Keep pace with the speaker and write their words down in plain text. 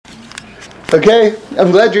Okay,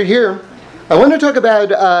 I'm glad you're here. I want to talk about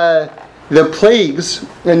the plagues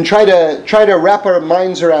and try to wrap our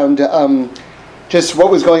minds around just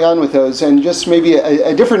what was going on with those, and just maybe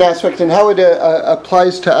a different aspect and how it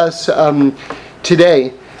applies to us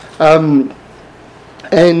today, and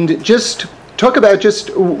just talk about just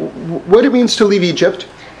what it means to leave Egypt.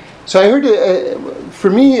 So I heard, for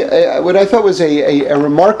me, what I thought was a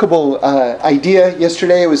remarkable idea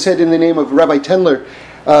yesterday. It was said in the name of Rabbi Tendler,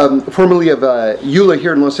 formerly of EULA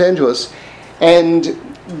here in Los Angeles, and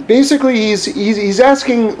basically he's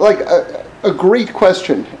asking like a great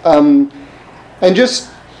question, and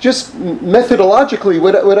just methodologically,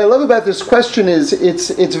 what I love about this question is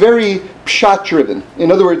it's very pshat driven.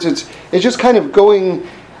 In other words, it's just kind of going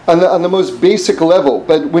on the most basic level.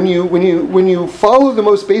 But when you follow the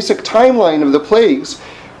most basic timeline of the plagues,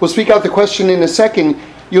 we'll speak out the question in a second.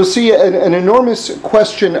 You'll see an enormous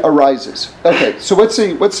question arises. Okay, so what's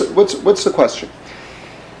the question?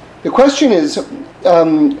 The question is,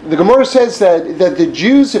 the Gemara says that the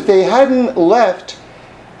Jews, if they hadn't left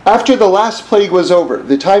after the last plague was over,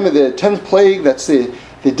 the time of the 10th plague, that's the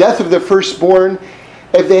death of the firstborn,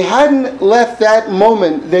 if they hadn't left that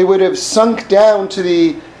moment, they would have sunk down to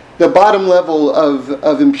the bottom level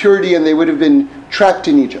of impurity, and they would have been trapped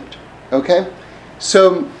in Egypt. Okay?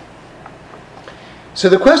 So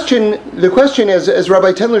the question as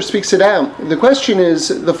Rabbi Tendler speaks it out, the question is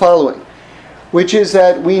the following, which is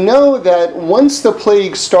that we know that once the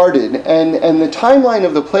plague started, and the timeline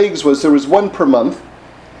of the plagues was there was one per month,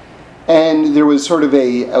 and there was sort of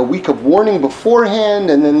a week of warning beforehand,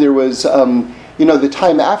 and then there was the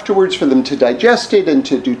time afterwards for them to digest it and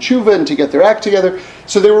to do tshuva and to get their act together.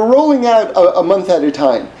 So they were rolling out a month at a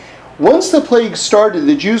time. Once the plague started,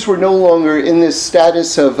 the Jews were no longer in this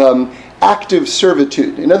status of active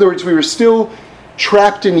servitude. In other words, we were still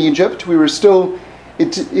trapped in Egypt. We were still,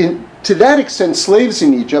 to that extent, slaves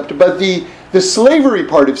in Egypt. But the slavery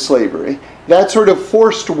part of slavery, that sort of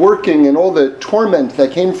forced working and all the torment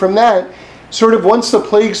that came from that, sort of once the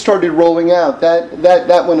plague started rolling out,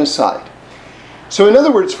 that went aside. So in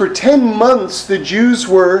other words, for 10 months, the Jews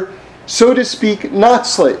were, so to speak, not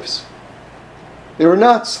slaves. They were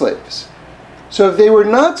not slaves. So if they were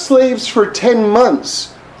not slaves for 10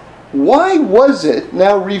 months, why was it,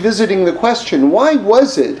 now revisiting the question, why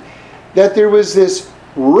was it that there was this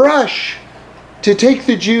rush to take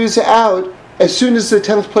the Jews out as soon as the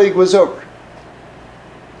 10th plague was over?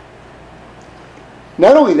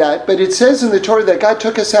 Not only that, but it says in the Torah that God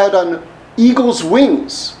took us out on eagle's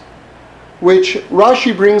wings, which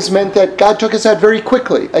Rashi brings meant that God took us out very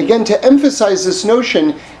quickly. Again, to emphasize this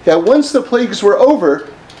notion that once the plagues were over,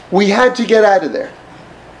 we had to get out of there.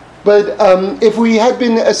 But if we had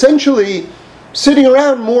been essentially sitting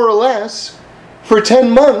around more or less for 10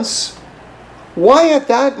 months, why at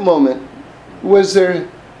that moment was there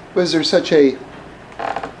such a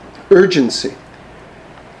urgency?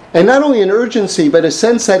 And not only an urgency, but a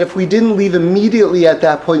sense that if we didn't leave immediately at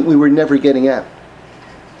that point, we were never getting out.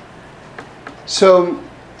 So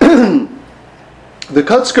the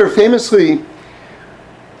Kotzker famously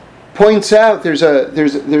points out there's a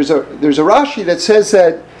Rashi that says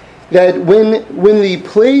that when the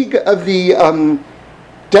plague of the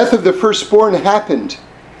death of the firstborn happened,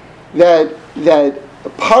 that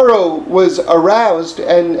Paro was aroused,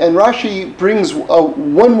 and Rashi brings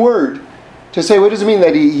one word to say, what does it mean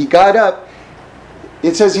that he got up?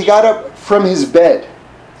 It says he got up from his bed.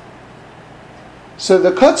 So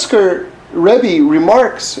the Kotzker Rebbe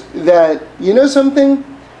remarks that, you know something?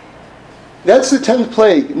 That's the 10th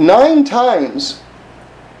plague. 9 times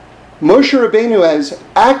Moshe Rabbeinu has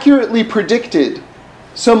accurately predicted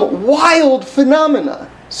some wild phenomena,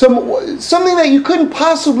 something that you couldn't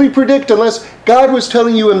possibly predict unless God was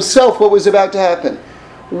telling you himself what was about to happen.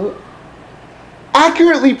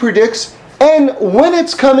 Accurately predicts, and when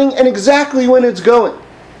it's coming, and exactly when it's going.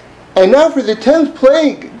 And now for the 10th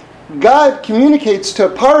plague, God communicates to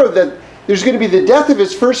Paro that there's going to be the death of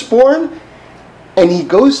his firstborn, and he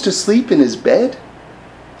goes to sleep in his bed.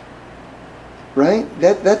 Right?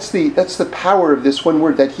 That's the power of this one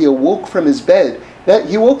word, that he awoke from his bed. That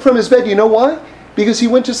he woke from his bed, you know why? Because he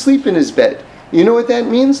went to sleep in his bed. You know what that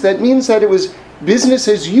means? That means that it was business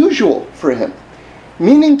as usual for him.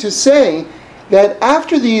 Meaning to say that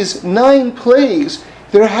after these 9 plagues,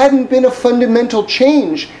 there hadn't been a fundamental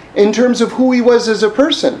change in terms of who he was as a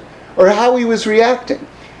person or how he was reacting.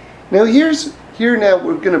 Now here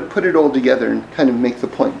we're going to put it all together and kind of make the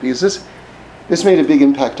point, because this made a big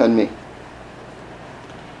impact on me.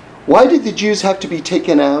 Why did the Jews have to be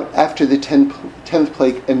taken out after the 10th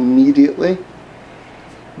plague immediately?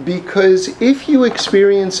 Because if you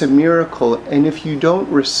experience a miracle and if you don't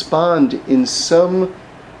respond in some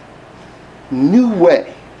new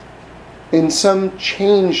way, in some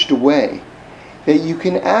changed way, that you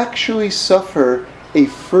can actually suffer a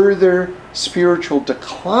further spiritual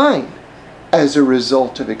decline as a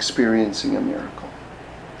result of experiencing a miracle.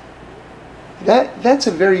 That's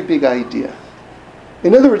a very big idea.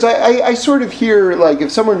 In other words, I sort of hear, like,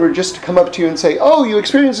 if someone were just to come up to you and say, oh, you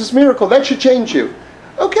experienced this miracle, that should change you.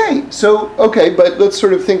 Okay, but let's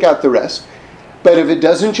sort of think out the rest. But if it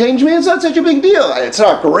doesn't change me, it's not such a big deal. It's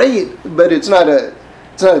not great, but it's not a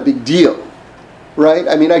big deal, right?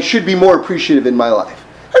 I mean, I should be more appreciative in my life.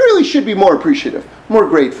 I really should be more appreciative, more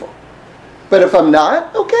grateful. But if I'm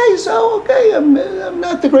not, I'm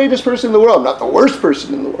not the greatest person in the world. I'm not the worst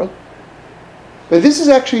person in the world. But this is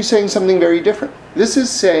actually saying something very different. This is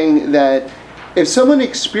saying that if someone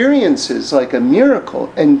experiences like a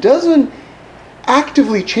miracle and doesn't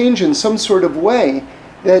actively change in some sort of way,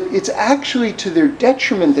 that it's actually to their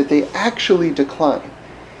detriment that they actually decline.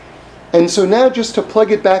 And so now, just to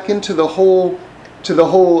plug it back into the whole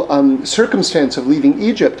circumstance of leaving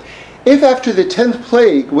Egypt, if after the 10th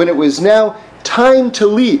plague, when it was now time to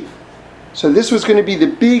leave, so this was going to be the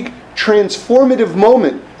big transformative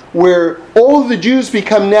moment where all the Jews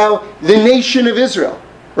become now the nation of Israel,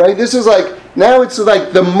 right? This is like, now it's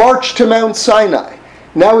like the march to Mount Sinai.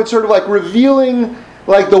 Now it's sort of like revealing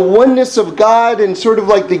like the oneness of God and sort of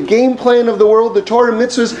like the game plan of the world, the Torah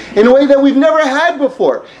mitzvahs, in a way that we've never had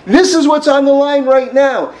before. This is what's on the line right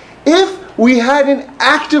now. If we hadn't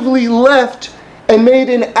actively left and made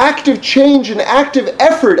an active change, an active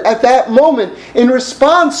effort at that moment in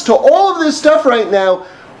response to all of this stuff right now,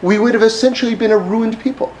 we would have essentially been a ruined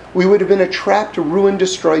people. We would have been a trapped, ruined,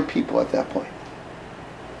 destroyed people at that point.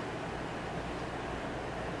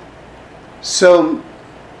 So,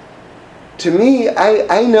 to me,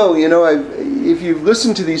 I know, if you've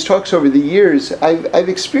listened to these talks over the years, I've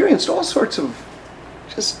experienced all sorts of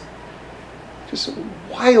just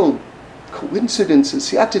wild coincidences,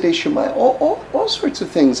 Siyata Deshemai, all sorts of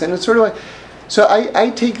things. And it's sort of like, so I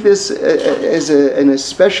take this as a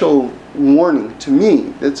special warning to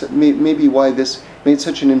me. That's maybe why this made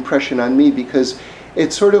such an impression on me, because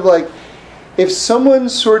it's sort of like, if someone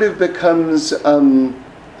sort of becomes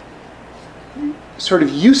sort of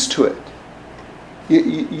used to it,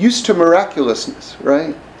 used to miraculousness,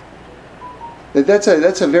 right? That's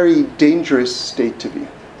a very dangerous state to be.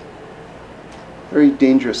 Very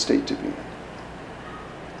dangerous state to be.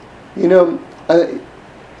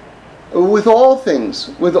 With all things,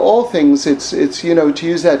 it's to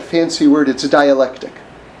use that fancy word, it's a dialectic,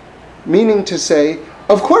 meaning to say,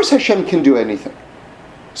 of course Hashem can do anything.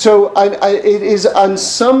 So it is on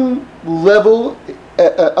some level,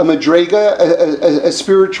 a madrega, a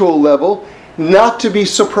spiritual level, not to be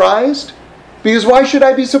surprised. Because why should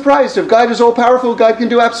I be surprised? If God is all-powerful, God can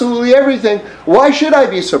do absolutely everything, why should I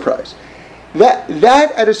be surprised? That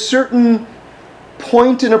at a certain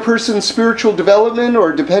point in a person's spiritual development,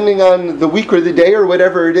 or depending on the week or the day or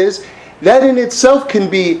whatever it is, that in itself can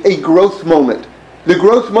be a growth moment. The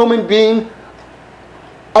growth moment being,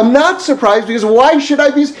 I'm not surprised, because why should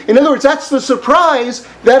I be? In other words, that's the surprise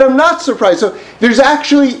that I'm not surprised. So there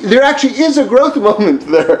actually is a growth moment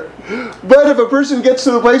there. But if a person gets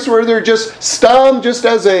to the place where they're just stam, just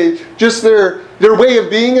their way of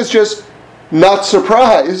being is just not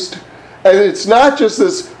surprised, and it's not just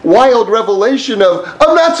this wild revelation of,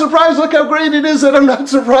 I'm not surprised, look how great it is that I'm not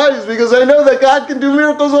surprised, because I know that God can do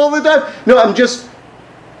miracles all the time. No, I'm just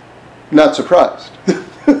not surprised.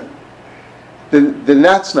 Then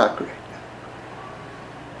that's not great.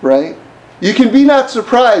 Right? You can be not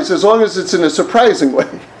surprised as long as it's in a surprising way.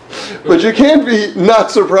 But you can't be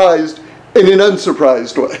not surprised in an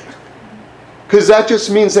unsurprised way. Because that just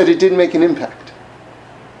means that it didn't make an impact.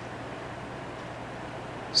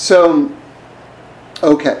 So,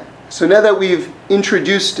 okay. So now that we've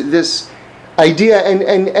introduced this idea,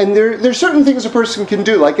 and there's certain things a person can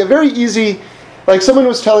do. Like a very easy, like someone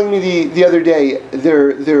was telling me the other day,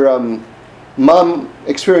 their mom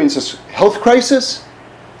experienced a health crisis,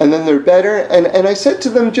 and then they're better. And I said to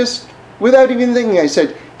them, just without even thinking, I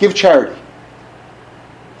said, give charity.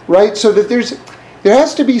 Right? So that there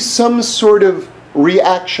has to be some sort of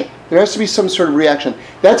reaction. There has to be some sort of reaction.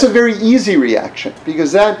 That's a very easy reaction,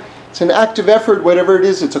 because it's an active effort, whatever it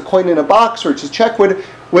is. It's a coin in a box, or it's a check,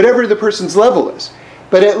 whatever the person's level is.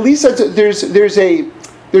 But at least there's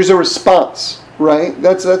a response, right?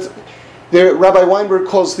 That's Rabbi Weinberg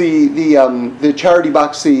calls the charity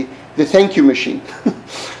box the thank you machine,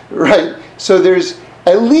 right? So there's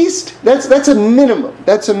at least that's a minimum.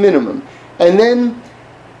 That's a minimum, and then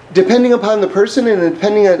depending upon the person and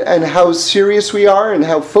depending on how serious we are and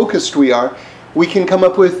how focused we are, we can come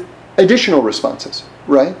up with additional responses,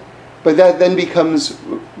 right? But that then becomes,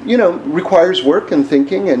 requires work and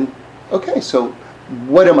thinking and, okay, so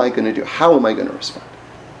what am I going to do? How am I going to respond?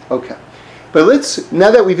 Okay. But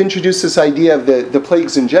now that we've introduced this idea of the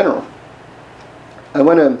plagues in general, I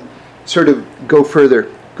want to sort of go further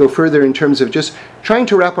in terms of just trying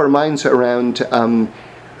to wrap our minds around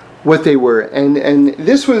what they were. And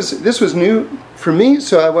this was new for me,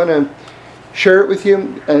 so I want to share it with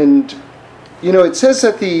you. And, it says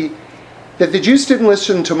that the Jews didn't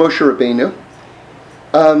listen to Moshe Rabbeinu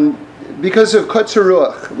because of Kotzer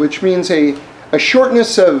Ruach, which means a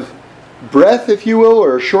shortness of breath, if you will,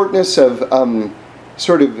 or a shortness of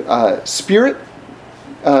spirit.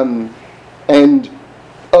 And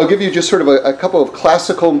I'll give you just sort of a couple of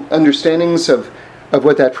classical understandings of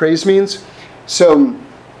what that phrase means. So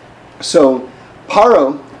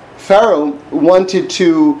Pharaoh wanted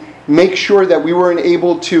to make sure that we weren't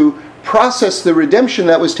able to process the redemption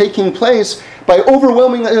that was taking place by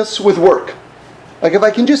overwhelming us with work. Like if I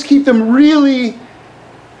can just keep them really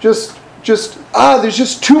there's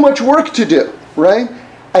just too much work to do, right?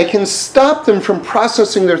 I can stop them from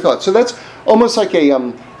processing their thoughts. So that's almost like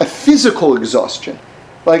a physical exhaustion.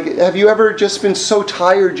 Like, have you ever just been so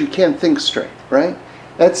tired you can't think straight, right?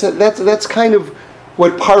 That's kind of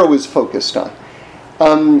what Paro is focused on.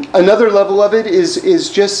 Another level of it is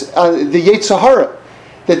just the Yetzer Hara.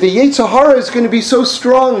 That the Yetzer Hara is going to be so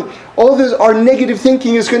strong, our negative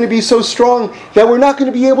thinking is going to be so strong that we're not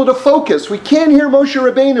going to be able to focus. We can't hear Moshe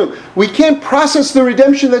Rabbeinu. We can't process the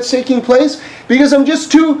redemption that's taking place because I'm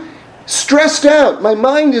just too stressed out. My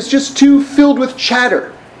mind is just too filled with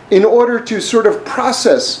chatter in order to sort of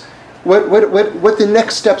process what the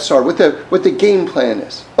next steps are, what the game plan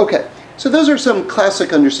is. Okay, so those are some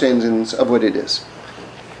classic understandings of what it is.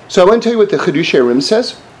 So I want to tell you what the Chiddushei HaRim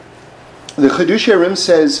says. The Chiddushei HaRim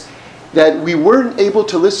says that we weren't able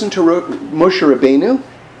to listen to Moshe Rabbeinu,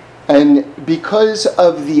 and because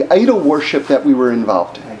of the idol worship that we were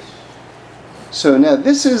involved in. So now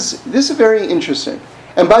this is very interesting.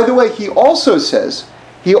 And by the way, he also says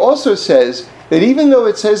that even though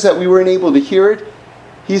it says that we weren't able to hear it,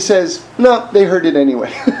 he says, no, they heard it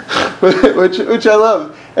anyway, which I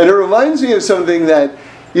love. And it reminds me of something that,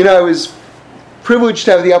 I was privileged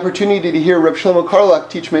to have the opportunity to hear Reb Shlomo Carlock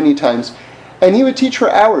teach many times. And he would teach for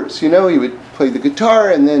hours, he would play the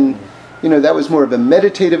guitar, and then, that was more of a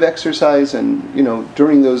meditative exercise, and,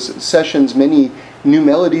 during those sessions, many new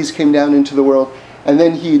melodies came down into the world, and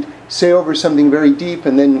then he'd say over something very deep,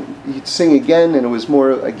 and then he'd sing again, and it was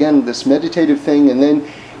more, again, this meditative thing, and then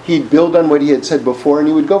he'd build on what he had said before, and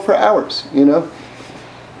he would go for hours,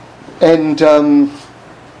 And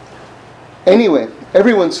anyway,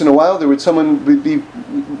 every once in a while, someone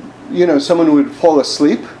who would fall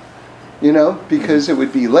asleep, because it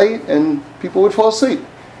would be late and people would fall asleep.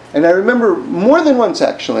 And I remember more than once,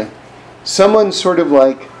 actually, someone sort of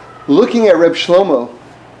like looking at Reb Shlomo,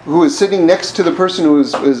 who was sitting next to the person who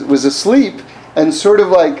was asleep, and sort of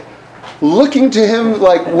like looking to him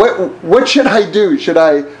like, what should I do? Should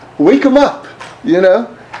I wake him up?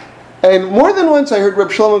 And more than once I heard Reb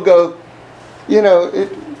Shlomo go,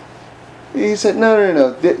 he said,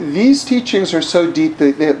 no. These teachings are so deep,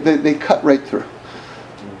 they cut right through.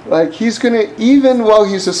 Like he's going to, even while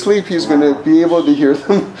he's asleep, he's going to be able to hear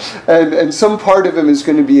them, and some part of him is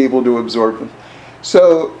going to be able to absorb them.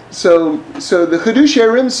 So the Chiddushei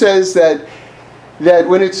HaRim says that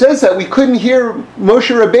when it says that we couldn't hear Moshe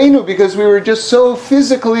Rabbeinu because we were just so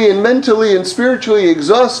physically and mentally and spiritually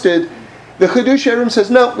exhausted, the Chiddushei HaRim says,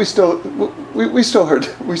 no, we still heard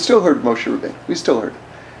Moshe Rabbeinu. We still heard.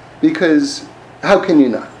 Because how can you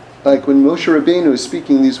not? Like when Moshe Rabbeinu is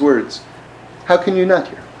speaking these words, how can you not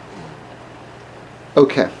hear?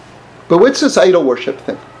 Okay. But what's this idol worship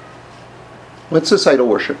thing? What's this idol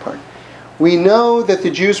worship part? We know that the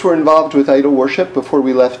Jews were involved with idol worship before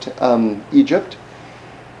we left Egypt.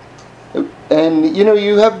 And,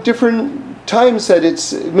 you have different times that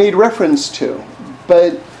it's made reference to.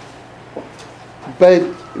 But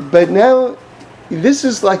now, this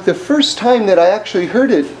is like the first time that I actually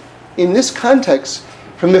heard it in this context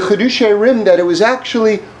from the Chiddushei HaRim, that it was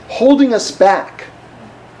actually holding us back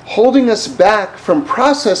from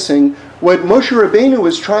processing what Moshe Rabbeinu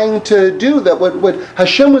was trying to do, that what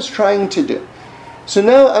Hashem was trying to do. So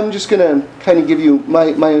now I'm just going to kind of give you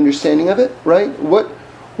my understanding of it, right?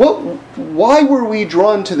 Why were we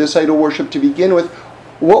drawn to this idol worship to begin with?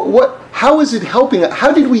 How is it helping us?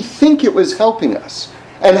 How did we think it was helping us?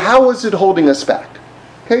 And how was it holding us back?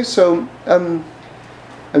 Okay, so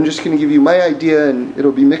I'm just going to give you my idea, and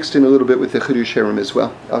it'll be mixed in a little bit with the Chidush Harim as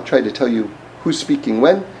well. I'll try to tell you who's speaking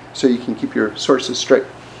when, so you can keep your sources straight.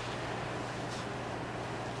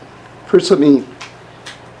 First, let me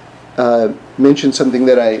mention something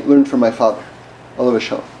that I learned from my father, Olav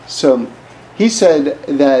Shalom. So he said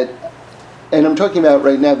that, and I'm talking about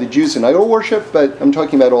right now the Jews in idol worship, but I'm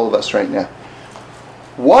talking about all of us right now.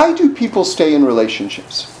 Why do people stay in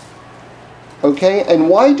relationships? Okay, and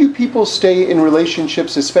why do people stay in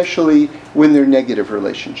relationships, especially when they're negative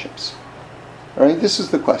relationships? All right, this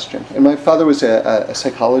is the question. And my father was a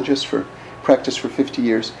psychologist practiced for 50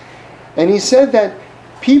 years. And he said that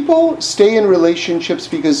people stay in relationships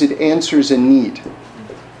because it answers a need.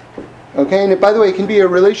 Okay, and by the way, it can be a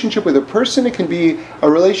relationship with a person, it can be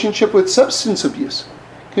a relationship with substance abuse,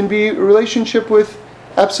 it can be a relationship with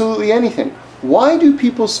absolutely anything. Why do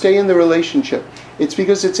people stay in the relationship? It's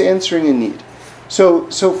because it's answering a need. So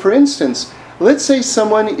for instance, let's say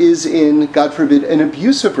someone is in, God forbid, an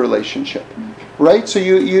abusive relationship, right? So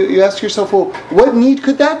you ask yourself, well, what need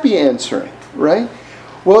could that be answering, right?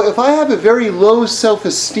 Well, if I have a very low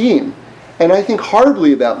self-esteem and I think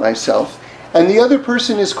horribly about myself, and the other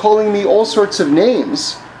person is calling me all sorts of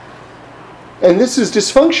names, and this is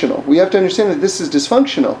dysfunctional. We have to understand that this is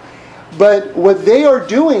dysfunctional. But what they are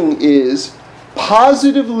doing is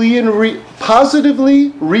positively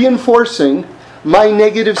reinforcing my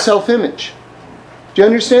negative self-image. Do you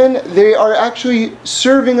understand? They are actually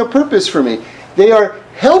serving a purpose for me. They are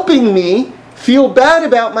helping me feel bad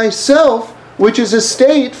about myself, which is a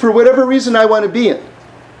state for whatever reason I want to be in.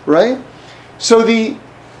 Right? So the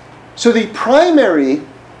primary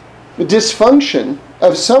dysfunction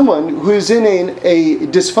of someone who is in a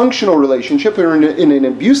dysfunctional relationship or in an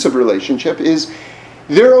abusive relationship is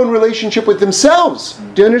their own relationship with themselves.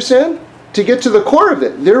 Do you understand? To get to the core of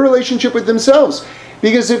it, their relationship with themselves.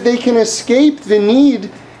 Because if they can escape the need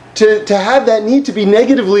to have that need to be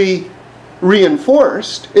negatively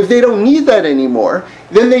reinforced, if they don't need that anymore,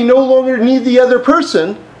 then they no longer need the other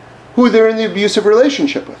person who they're in the abusive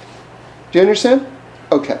relationship with. Do you understand?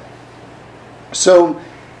 Okay. So,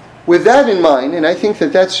 with that in mind, and I think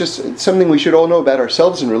that that's just something we should all know about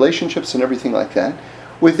ourselves and relationships and everything like that.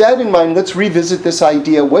 With that in mind, let's revisit this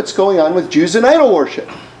idea, what's going on with Jews and idol worship?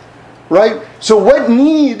 Right? So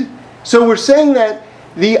we're saying that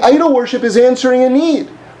the idol worship is answering a need.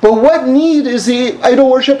 But what need is the idol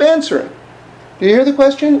worship answering? Do you hear the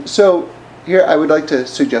question? So here I would like to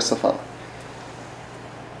suggest the following.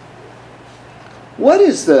 What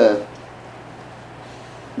is the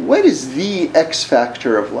X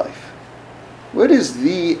factor of life? What is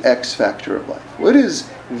the X factor of life? What is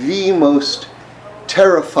the most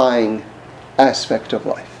terrifying aspect of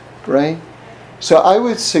life, right? So I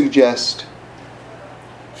would suggest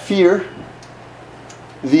fear,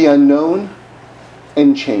 the unknown,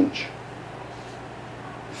 and change.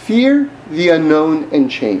 Fear, the unknown, and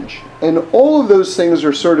change. And all of those things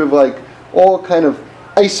are sort of like all kind of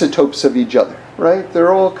isotopes of each other, right?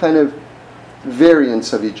 They're all kind of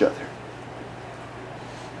variants of each other.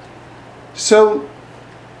 So,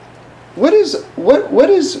 what does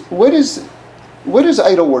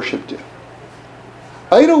idol worship do?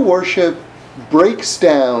 Idol worship breaks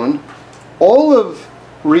down all of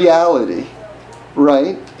reality,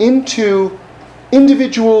 right, into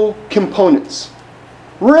individual components.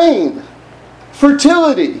 Rain,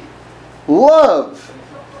 fertility, love,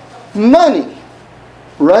 money,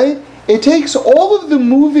 right? It takes all of the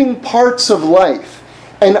moving parts of life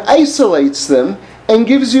and isolates them and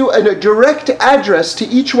gives you a direct address to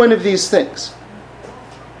each one of these things.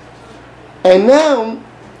 And now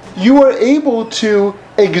you are able to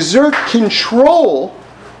exert control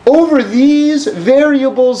over these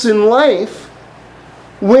variables in life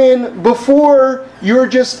when before you're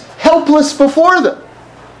just helpless before them.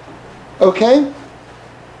 Okay?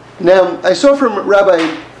 Now, I saw from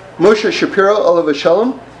Rabbi Moshe Shapiro, Olav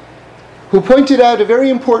Shalom, who pointed out a very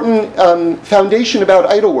important foundation about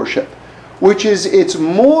idol worship, which is it's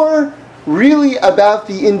more really about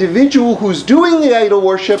the individual who's doing the idol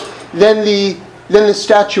worship than the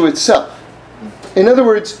statue itself. In other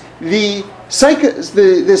words, the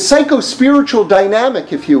psycho-spiritual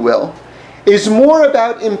dynamic, if you will, is more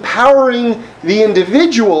about empowering the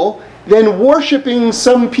individual than worshiping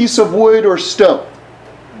some piece of wood or stone.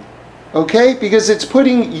 Okay? Because it's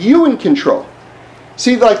putting you in control.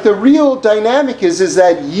 See, like the real dynamic is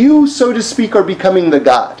that you, so to speak, are becoming the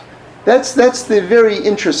God. That's the very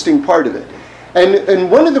interesting part of it. And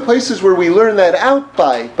one of the places where we learn that out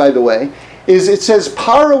by the way, is it says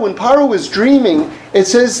Paro, when Paro was dreaming, it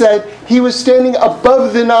says that he was standing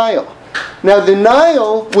above the Nile. Now the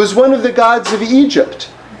Nile was one of the gods of Egypt.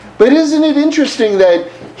 But isn't it interesting that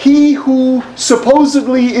he who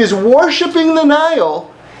supposedly is worshiping the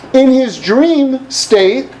Nile in his dream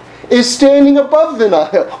state is standing above the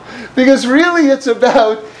Nile. Because really it's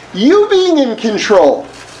about you being in control.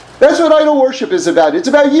 That's what idol worship is about. It's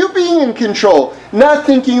about you being in control, not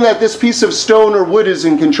thinking that this piece of stone or wood is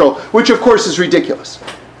in control, which of course is ridiculous.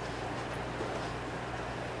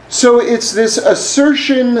 So it's this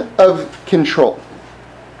assertion of control.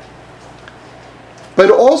 But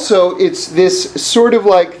also it's this sort of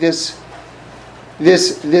like this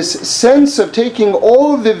sense of taking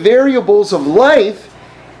all of the variables of life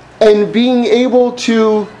and being able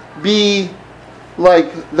to be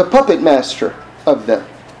like the puppet master of them.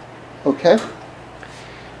 Okay?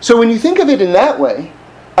 So when you think of it in that way,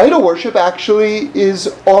 idol worship actually is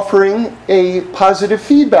offering a positive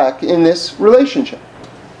feedback in this relationship.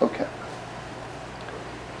 Okay.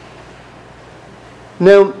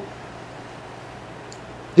 Now,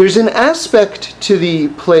 there's an aspect to the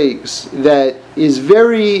plagues that is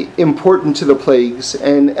very important to the plagues,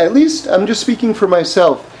 and at least I'm just speaking for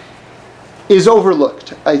myself, is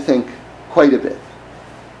overlooked, I think, quite a bit.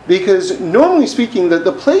 Because normally speaking,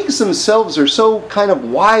 the plagues themselves are so kind of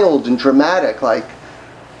wild and dramatic, like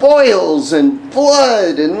boils and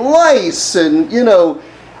blood and lice and,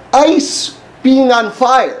 ice being on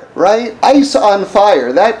fire, right? Ice on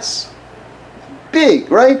fire, that's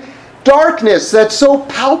big, right? Darkness that's so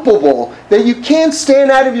palpable that you can't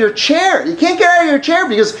stand out of your chair. You can't get out of your chair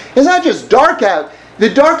because it's not just dark out. The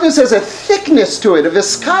darkness has a thickness to it, a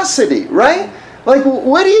viscosity, right? Like,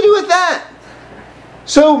 what do you do with that?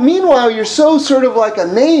 So meanwhile, you're so sort of like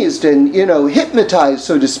amazed and, hypnotized,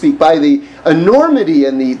 so to speak, by the enormity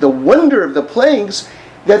and the wonder of the plagues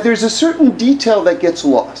that there's a certain detail that gets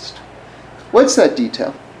lost. What's that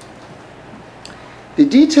detail? The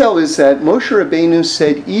detail is that Moshe Rabbeinu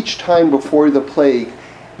said each time before the plague,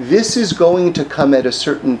 this is going to come at a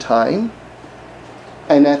certain time.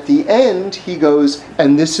 And at the end, he goes,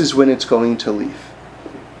 and this is when it's going to leave.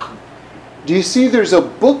 Do you see there's a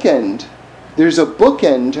bookend? There's a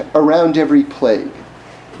bookend around every plague.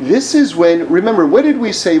 This is when, remember, what did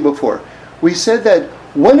we say before? We said that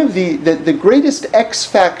one of the greatest X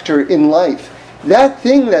factor in life, that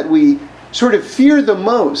thing that we sort of fear the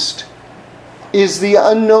most, is the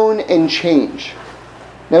unknown and change.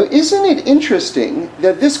 Now, isn't it interesting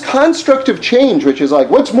that this construct of change, which is like,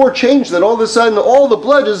 what's more change than all of a sudden all the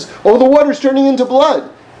water's turning into blood?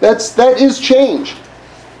 That is change.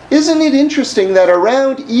 Isn't it interesting that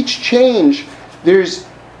around each change, there's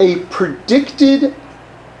a predicted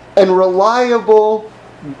and reliable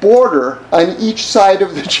border on each side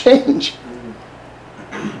of the change?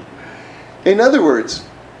 In other words,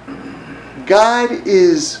 God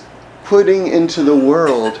is putting into the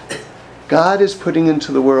world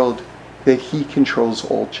that He controls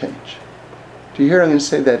all change. Do you hear? I'm going to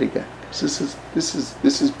say that again. This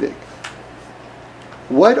is big.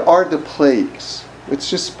 What are the plagues? Let's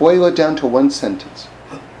just boil it down to one sentence.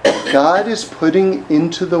 God is putting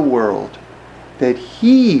into the world that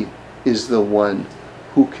He is the one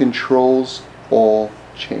who controls all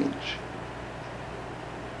change.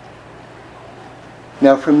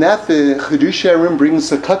 Now from that, the Chidushei HaRim brings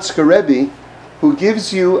the Kotzker Rebbe, who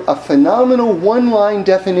gives you a phenomenal one-line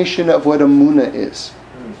definition of what Emunah is.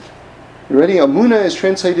 You ready? Emunah is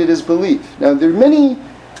translated as belief. Now there are many,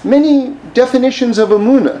 many definitions of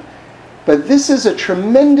Emunah, but this is a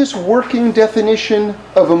tremendous working definition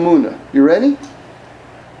of Emunah. You ready?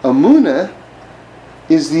 Emunah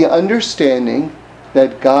is the understanding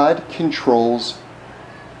that God controls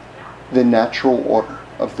the natural order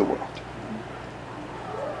of the world.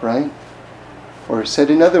 Right? Or said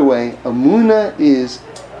another way, Emunah is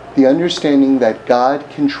the understanding that God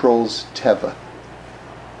controls Teva.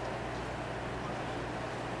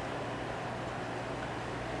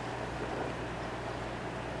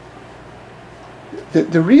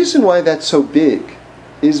 The reason why that's so big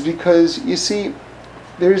is because, you see,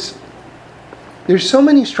 there's so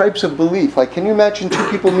many stripes of belief. Like, can you imagine two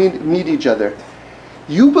people meet each other?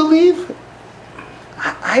 You believe?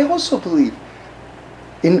 I also believe.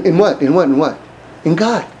 In what? In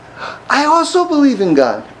God. I also believe in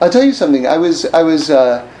God. I'll tell you something. I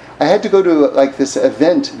had to go to like this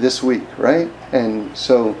event this week, right? And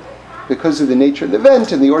so, because of the nature of the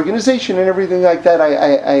event and the organization and everything like that,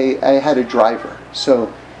 I had a driver.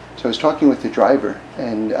 So I was talking with the driver,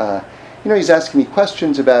 and he's asking me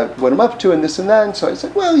questions about what I'm up to and this and that. And so I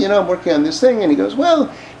said, well, I'm working on this thing. And he goes,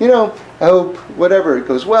 well, I hope whatever it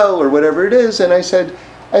goes well or whatever it is. And I said,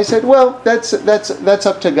 well, that's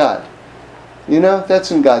up to God.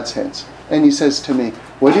 That's in God's hands. And he says to me,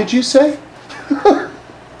 what did you say?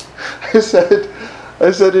 I said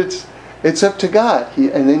It's up to God.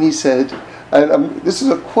 And then he said, this is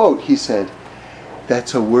a quote, he said,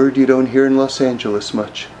 "That's a word you don't hear in Los Angeles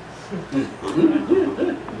much."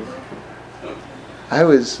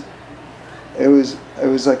 It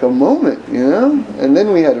was like a moment, And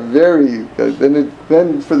then we had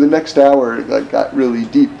then for the next hour it got really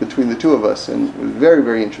deep between the two of us, and it was very,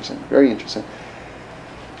 very interesting, very interesting.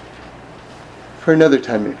 For another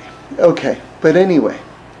time maybe. Okay, but anyway,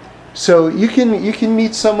 so you can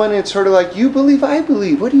meet someone and it's sort of like, you believe, I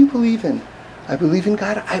believe. What do you believe in? I believe in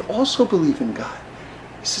God. I also believe in God.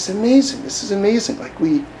 This is amazing. This is amazing. Like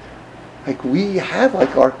we have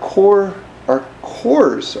our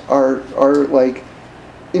cores are like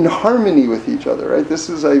in harmony with each other, right? This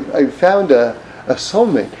is I found a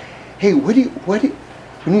soulmate. Hey, when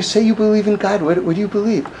you say you believe in God, what do you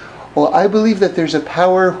believe? Well, I believe that there's a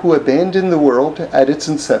power who abandoned the world at its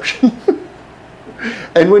inception.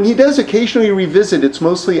 And when he does occasionally revisit, it's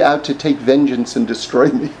mostly out to take vengeance and destroy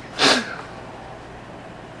me.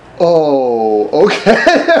 Oh,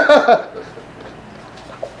 okay.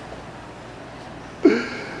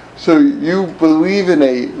 So you believe in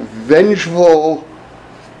a vengeful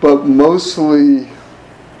but mostly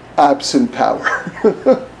absent power.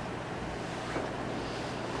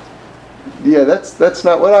 Yeah, that's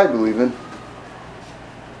not what I believe in.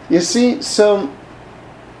 You see, so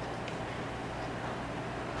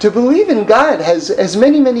to believe in God has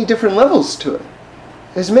many, many different levels to it.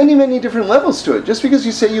 There's many, many different levels to it. Just because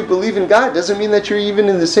you say you believe in God doesn't mean that you're even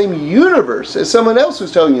in the same universe as someone else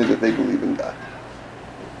who's telling you that they believe in God.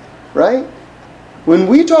 Right? When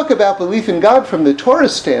we talk about belief in God from the Torah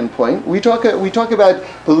standpoint, we talk about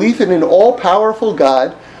belief in an all-powerful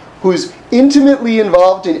God who's intimately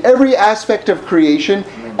involved in every aspect of creation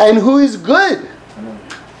and who is good.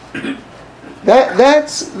 That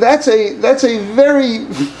is a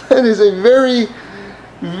very,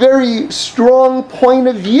 very strong point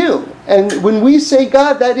of view. And when we say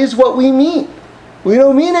God, that is what we mean. We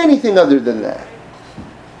don't mean anything other than that.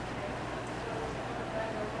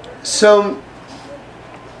 So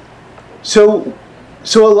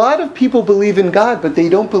a lot of people believe in God, but they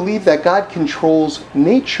don't believe that God controls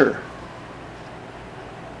nature.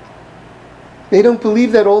 They don't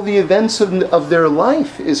believe that all the events of their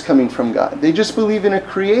life is coming from God. They just believe in a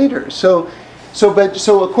creator. So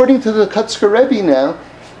according to the Kotzker Rebbe now,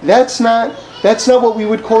 that's not what we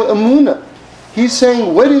would call emunah. He's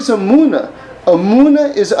saying, what is emunah?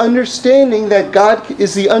 Emunah is understanding that God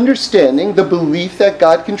is the belief that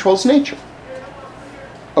God controls nature.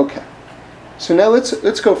 Okay. So now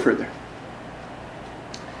let's go further.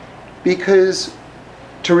 Because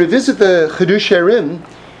to revisit the Chidush Harim,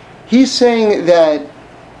 he's saying that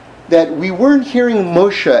we weren't hearing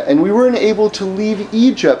Moshe and we weren't able to leave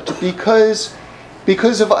Egypt because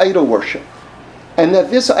of idol worship. And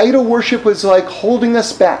that this idol worship was like holding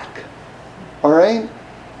us back. All right?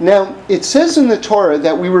 Now, it says in the Torah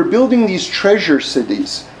that we were building these treasure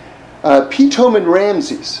cities, Pitom and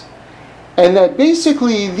Ramses. And that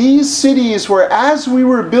basically these cities were, as we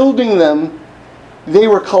were building them, they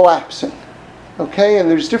were collapsing. Okay? And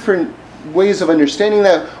there's different ways of understanding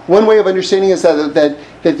that. One way of understanding is that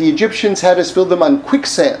the Egyptians had us build them on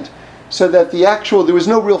quicksand, so that there was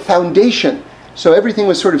no real foundation. So everything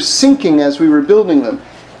was sort of sinking as we were building them.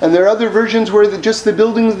 And there are other versions where just the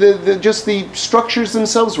buildings, just the structures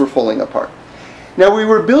themselves were falling apart. Now we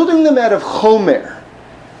were building them out of chomer,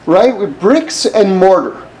 right? With bricks and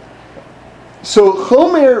mortar. So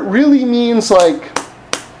chomer really means like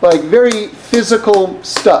very physical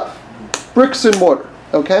stuff. Bricks and mortar,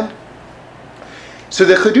 okay? So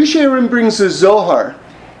the Chidush Harim brings a Zohar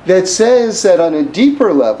that says that on a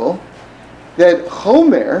deeper level, that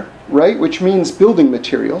chomer, right, which means building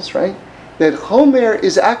materials, right? That chomer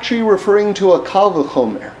is actually referring to a kal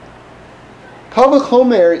v'chomer. Kal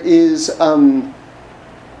v'chomer is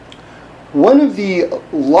one of the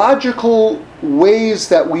logical ways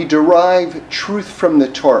that we derive truth from the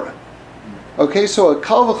Torah. Okay, so a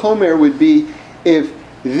kal v'chomer would be, if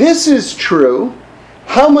this is true,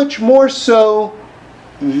 how much more so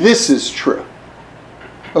this is true.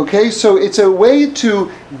 Okay, so it's a way to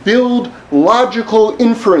build logical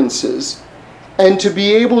inferences and to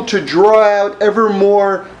be able to draw out ever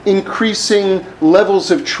more increasing levels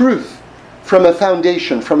of truth from a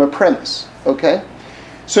foundation, from a premise. Okay?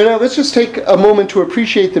 So now let's just take a moment to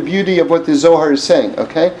appreciate the beauty of what the Zohar is saying.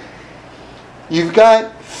 Okay? You've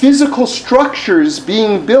got physical structures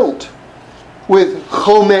being built with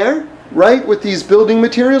chomer, right? With these building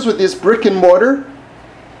materials, with this brick and mortar.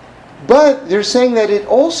 But they're saying that it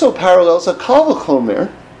also parallels a kal v'chomer,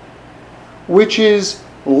 which is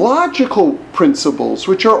logical principles,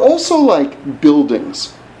 which are also like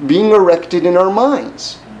buildings, being erected in our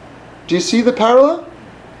minds. Do you see the parallel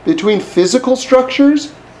between physical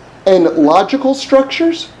structures and logical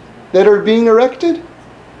structures that are being erected?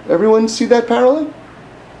 Everyone see that parallel?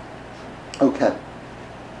 Okay.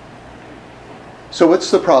 So what's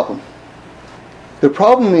the problem? The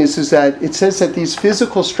problem is that it says that these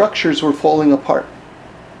physical structures were falling apart,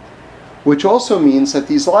 which also means that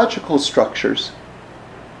these logical structures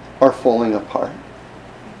are falling apart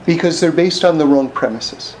because they're based on the wrong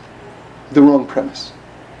premises, the wrong premise.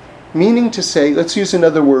 Meaning to say, let's use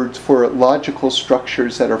another word for logical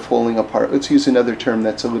structures that are falling apart. Let's use another term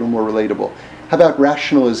that's a little more relatable. How about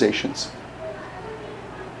rationalizations?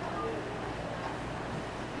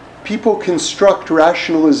 People construct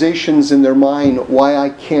rationalizations in their mind why I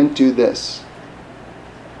can't do this,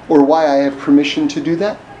 or why I have permission to do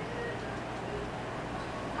that.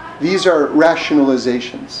 These are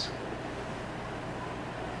rationalizations.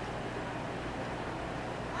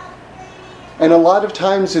 And a lot of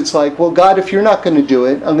times it's like, well, God, if you're not going to do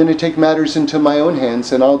it, I'm going to take matters into my own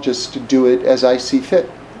hands and I'll just do it as I see fit.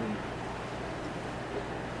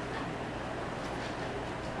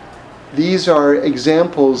 These are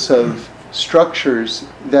examples of structures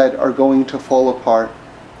that are going to fall apart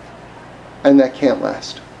and that can't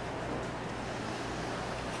last.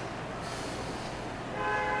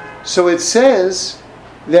 So it says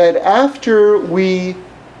that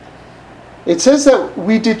it says that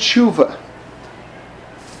we did tshuva.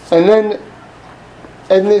 And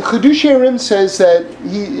the Chidushei HaRim says that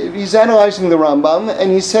he's analyzing the Rambam,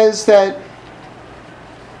 and he says that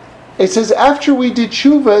it says after we did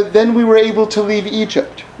tshuva, then we were able to leave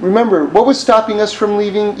Egypt. Remember, what was stopping us from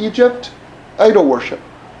leaving Egypt? Idol worship.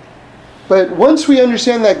 But once we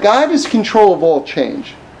understand that God is in control of all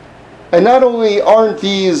change, and not only aren't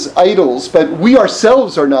these idols, but we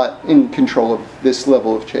ourselves are not in control of this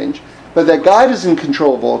level of change, but that God is in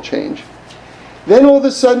control of all change, then all of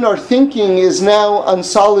a sudden our thinking is now on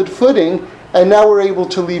solid footing, and now we're able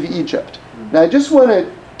to leave Egypt. Now I just want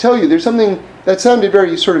to tell you, there's something that sounded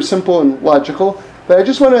very sort of simple and logical, but I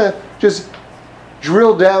just want to just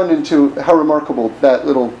drill down into how remarkable that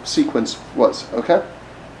little sequence was, okay?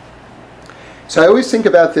 So I always think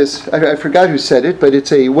about this, I forgot who said it, but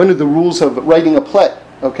it's one of the rules of writing a play,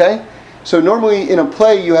 okay? So normally in a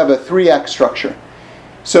play you have a 3-act structure.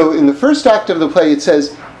 So in the first act of the play it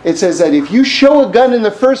says that if you show a gun in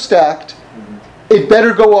the first act, it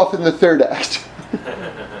better go off in the third act.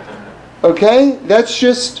 Okay? That's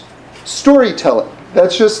just storytelling.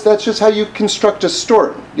 That's just how you construct a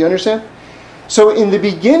story. Do you understand? So in the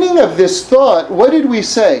beginning of this thought, what did we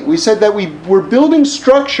say? We said that we were building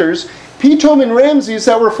structures, Pitom and Ramses,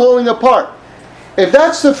 that were falling apart. If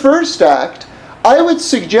that's the first act, I would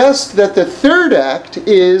suggest that the third act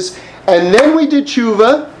is, and then we did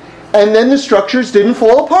tshuva, and then the structures didn't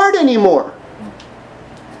fall apart anymore.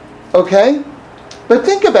 Okay? But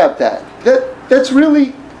think about that. That's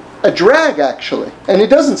really a drag, actually. And it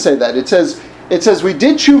doesn't say that. It says we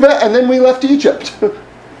did tshuva and then we left Egypt.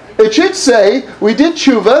 It should say we did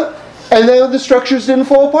tshuva and then the structures didn't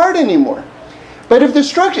fall apart anymore. But if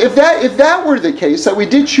that were the case, that we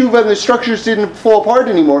did tshuva and the structures didn't fall apart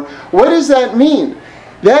anymore, what does that mean?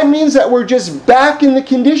 That means that we're just back in the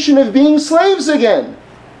condition of being slaves again.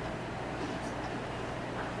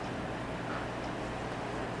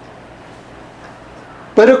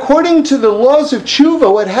 But according to the laws of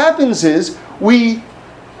tshuva, what happens is we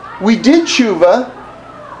did tshuva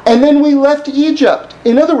and then we left Egypt.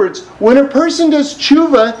 In other words, when a person does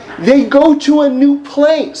tshuva, they go to a new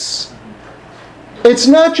place. It's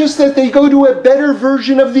not just that they go to a better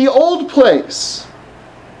version of the old place.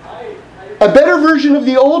 A better version of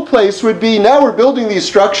the old place would be, now we're building these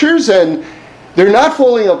structures and they're not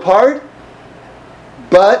falling apart,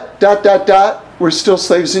 but ... we're still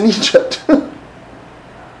slaves in Egypt.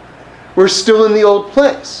 We're still in the old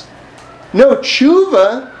place. No,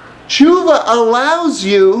 tshuva allows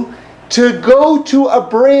you to go to a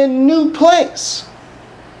brand new place.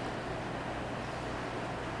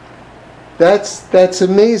 That's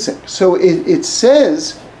amazing. So it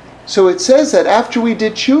says that after we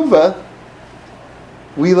did tshuva,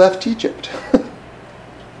 we left Egypt.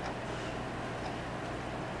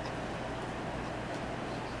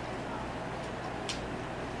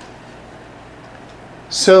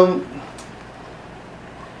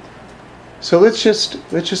 So let's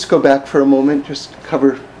just go back for a moment, just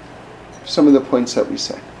cover some of the points that we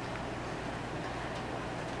said.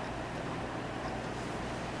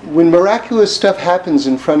 When miraculous stuff happens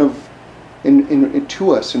in front of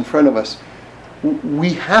us,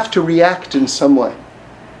 we have to react in some way.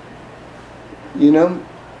 You know,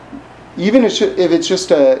 even if it's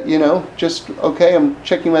just okay, I'm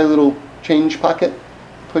checking my little change pocket,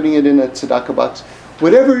 putting it in a tzedakah box,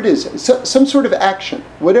 whatever it is, some sort of action,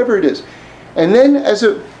 whatever it is. And then at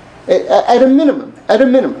a minimum,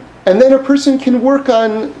 and then a person can work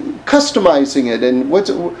on customizing it and what's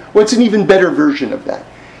an even better version of that.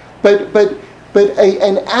 But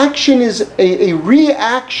an action is a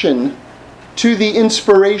reaction to the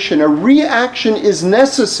inspiration. A reaction is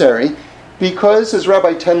necessary because, as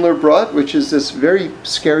Rabbi Tendler brought, which is this very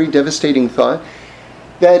scary, devastating thought,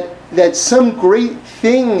 that some great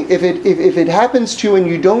thing, if it happens to you and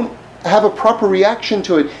you don't have a proper reaction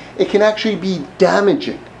to it, it can actually be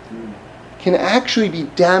damaging. Can actually be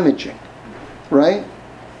damaging, right?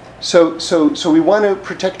 So we want to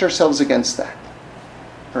protect ourselves against that.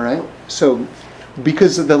 All right? So,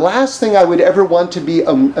 because the last thing I would ever want to be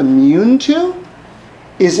immune to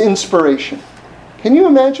is inspiration. Can you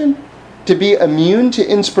imagine? To be immune to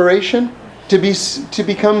inspiration? To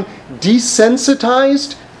become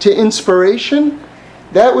desensitized to inspiration?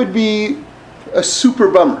 That would be a super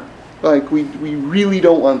bummer. Like, we really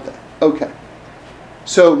don't want that. Okay.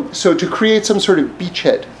 So to create some sort of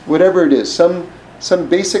beachhead, whatever it is, some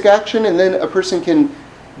basic action, and then a person can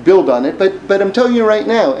build on it. But I'm telling you right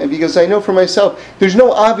now, and because I know for myself, there's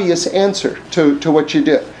no obvious answer to what you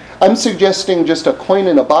do. I'm suggesting just a coin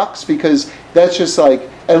in a box because that's just like,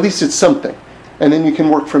 at least it's something. And then you can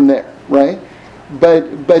work from there, right?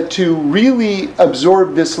 But to really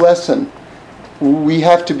absorb this lesson, we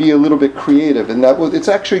have to be a little bit creative, and it's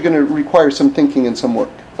actually going to require some thinking and some work.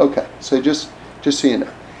 Okay, so just so you know.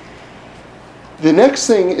 The next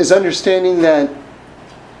thing is understanding that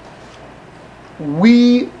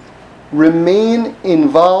we remain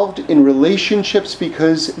involved in relationships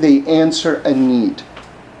because they answer a need.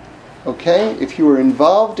 Okay? If you are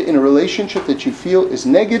involved in a relationship that you feel is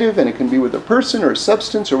negative, and it can be with a person or a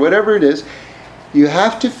substance or whatever it is, you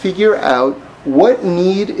have to figure out what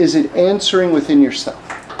need is it answering within yourself.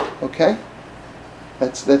 Okay?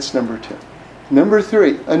 That's number 2. Number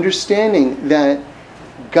 3, understanding that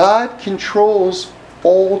God controls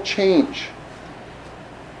all change.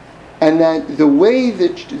 And that the way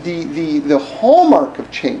that the hallmark of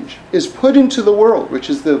change is put into the world, which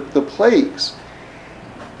is the plagues,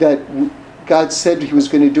 that God said He was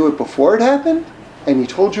going to do it before it happened, and He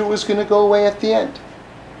told you it was going to go away at the end,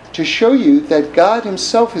 to show you that God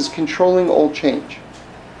Himself is controlling all change.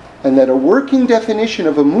 And that a working definition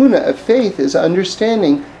of emunah, of faith, is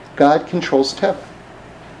understanding God controls teva.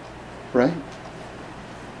 Right?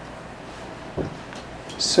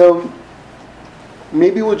 So,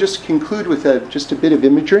 maybe we'll just conclude with just a bit of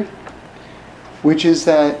imagery, which is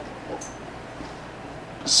that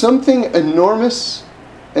something enormous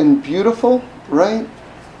and beautiful, right,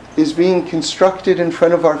 is being constructed in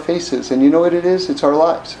front of our faces. And you know what it is? It's our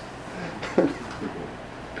lives.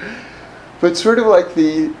 But sort of like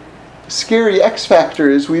the scary X factor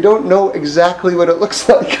is we don't know exactly what it looks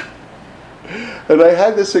like. And I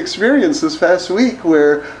had this experience this past week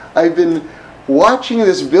where I've been watching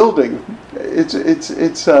this building. It's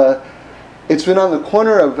been on the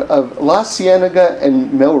corner of La Cienega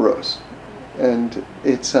and Melrose, and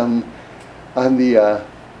it's on the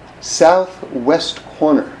southwest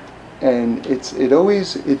corner, and it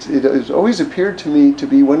has always appeared to me to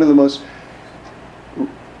be one of the most,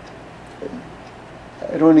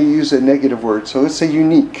 I don't want to use a negative word, so let's say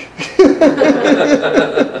unique.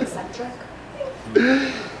 Eccentric.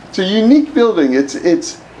 It's a unique building.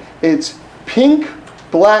 It's pink,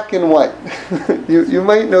 black, and white. You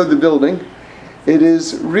might know the building. It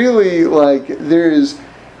is really like, there is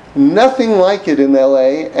nothing like it in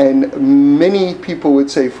LA, and many people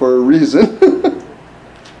would say for a reason.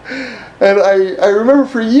 And I remember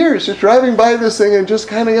for years just driving by this thing and just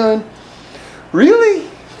kind of going, really?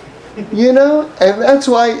 You know? And that's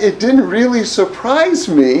why it didn't really surprise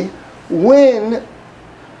me when,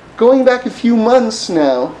 going back a few months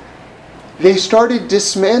now, they started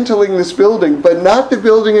dismantling this building, but not the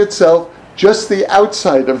building itself, just the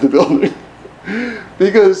outside of the building.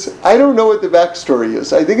 Because I don't know what the backstory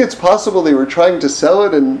is. I think it's possible they were trying to sell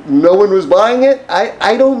it and no one was buying it.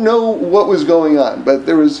 I don't know what was going on, but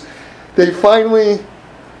they finally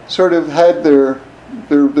sort of had their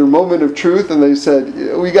moment of truth, and they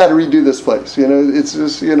said, we got to redo this place. You know, it's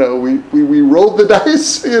just, you know, we rolled the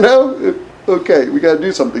dice, you know. Okay, we got to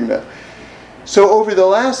do something now. So over the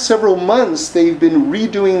last several months, they've been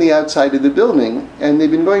redoing the outside of the building, and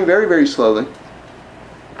they've been going very, very slowly.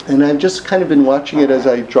 And I've just kind of been watching it as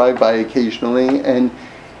I drive by occasionally, and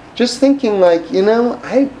just thinking like, you know,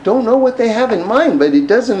 I don't know what they have in mind, but it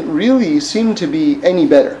doesn't really seem to be any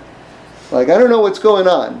better. Like, I don't know what's going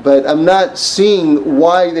on, but I'm not seeing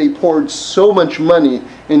why they poured so much money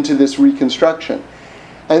into this reconstruction.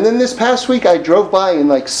 And then this past week I drove by and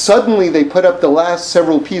like suddenly they put up the last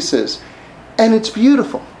several pieces, and it's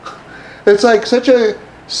beautiful. It's like such a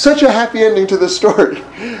happy ending to the story.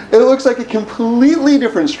 It looks like a completely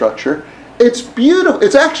different structure. It's beautiful.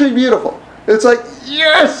 It's actually beautiful. It's like,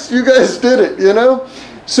 yes, you guys did it, you know?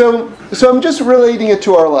 So I'm just relating it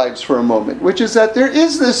to our lives for a moment, which is that there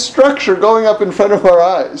is this structure going up in front of our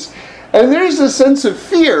eyes. And there's this sense of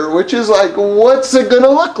fear, which is like, what's it going to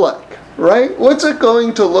look like, right? What's it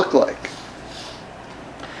going to look like?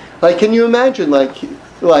 Like, can you imagine, like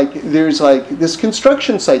there's like this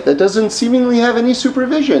construction site that doesn't seemingly have any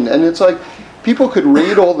supervision, and it's like people could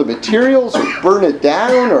raid all the materials or burn it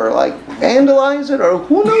down or like vandalize it, or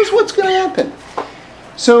who knows what's going to happen.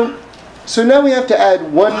 So now we have to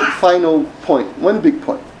add one final point, one big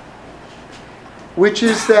point, which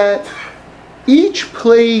is that each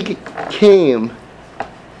plague came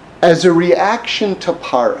as a reaction to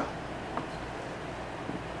Paro.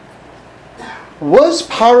 Was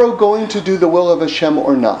Paro going to do the will of Hashem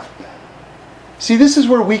or not? See, this is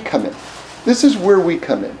where we come in. This is where we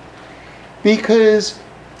come in. Because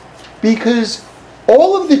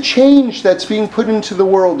all of the change that's being put into the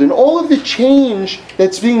world and all of the change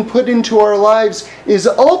that's being put into our lives is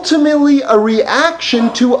ultimately a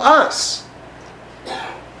reaction to us.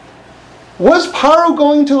 Was Paro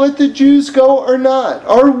going to let the Jews go or not?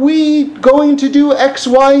 Are we going to do X,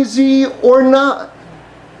 Y, Z or not?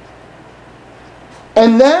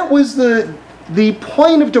 And that was the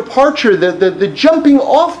point of departure, the jumping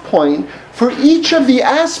off point for each of the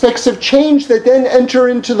aspects of change that then enter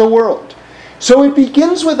into the world. So it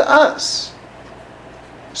begins with us.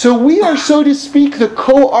 So we are, so to speak, the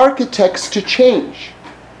co-architects to change.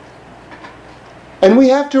 And we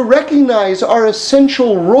have to recognize our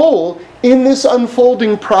essential role in this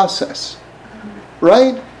unfolding process.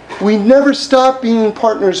 Right? We never stop being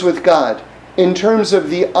partners with God in terms of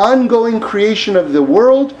the ongoing creation of the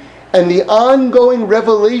world and the ongoing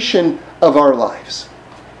revelation of our lives.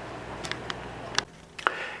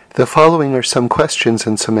 The following are some questions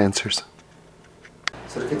and some answers.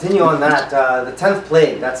 So to continue on that, the 10th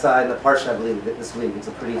plague, that's in the Parsha, I believe, this week. It's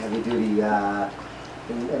a pretty heavy-duty,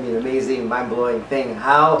 amazing, mind-blowing thing.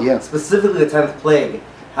 How, specifically the 10th plague,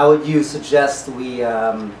 how would you suggest we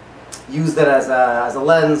use that as a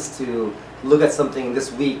lens to look at something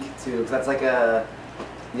this week? Because that's like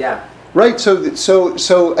Right,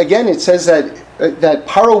 so again, it says that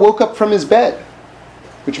Paro woke up from his bed,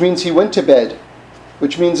 which means he went to bed,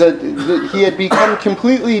 which means that he had become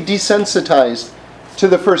completely desensitized to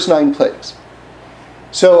the first 9 plagues.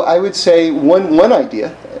 So I would say one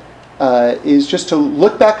idea is just to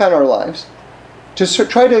look back on our lives, to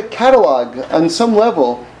try to catalog on some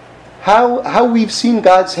level how we've seen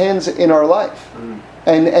God's hands in our life.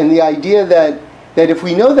 And the idea that if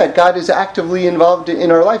we know that God is actively involved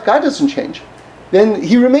in our life, God doesn't change. Then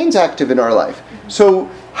He remains active in our life. So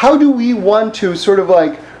how do we want to sort of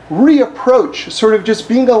like reapproach sort of just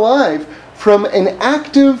being alive from an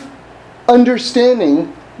active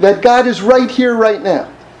understanding that God is right here, right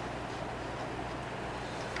now?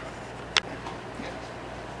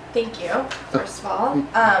 Thank you, first of all.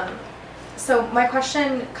 So my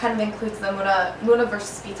question kind of includes the Muna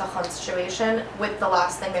versus Bitachon situation with the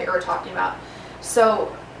last thing that you were talking about.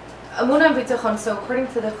 So Amuna and Bitachon, so according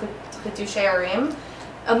to the Chidushei Arim,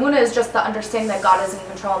 Amuna is just the understanding that God is in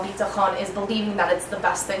control, and Bitachon is believing that it's the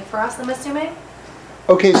best thing for us, I'm assuming?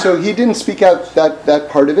 Okay, so he didn't speak out that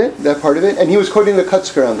part of it, and he was quoting the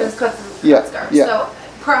Kutzker on that. Yeah. So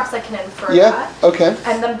perhaps I can infer that. Okay.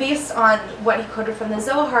 And then based on what he quoted from the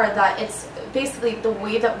Zohar, that it's basically the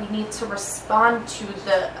way that we need to respond to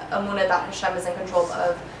the Amunah that Hashem is in control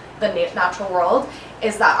of the natural world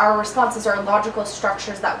is that our responses are logical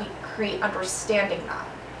structures that we create understanding that.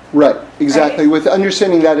 Right, exactly, right? With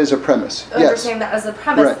understanding that as a premise. Understanding that as a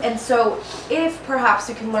premise. Right. And so if perhaps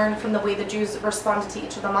we can learn from the way the Jews responded to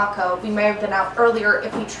each of the Makkah, we may have been out earlier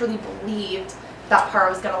if we truly believed that Paro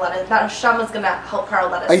was going to let it, that Hashem was going to help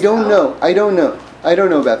Paro let us go. I don't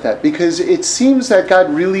know about that, because it seems that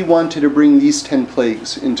God really wanted to bring these 10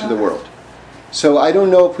 plagues into the world. So I don't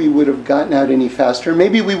know if we would have gotten out any faster.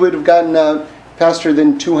 Maybe we would have gotten out faster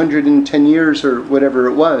than 210 years or whatever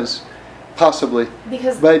it was, possibly.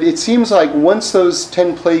 But it seems like once those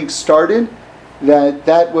 10 plagues started,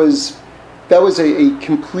 that was a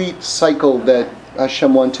complete cycle that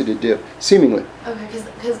Hashem wanted to do, seemingly. Okay,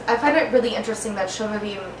 because I find it really interesting that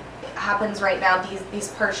Shovavim happens right now. These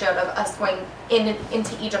parshot of us going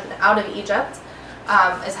into Egypt and out of Egypt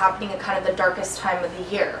is happening at kind of the darkest time of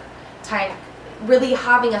the year. really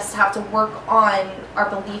having us have to work on our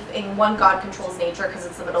belief in one, God controls nature because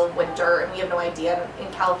it's the middle of winter and we have no idea,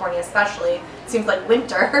 in California especially, it seems like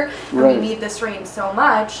winter, and right. we need this rain so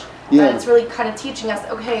much, yeah. that it's really kind of teaching us,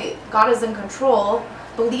 okay, God is in control,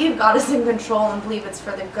 believe God is in control and believe it's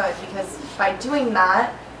for the good, because by doing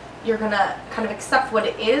that, you're going to kind of accept what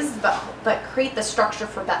it is, but create the structure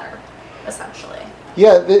for better, essentially.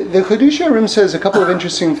 Yeah, the Chedush HaRim says a couple of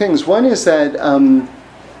interesting things. One is that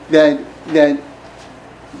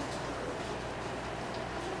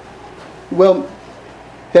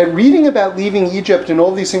that reading about leaving Egypt and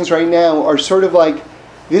all these things right now are sort of like,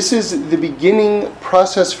 this is the beginning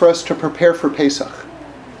process for us to prepare for Pesach.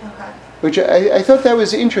 Okay. Which I thought that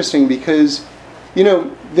was interesting because,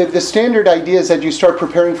 the standard idea is that you start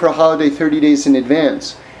preparing for a holiday 30 days in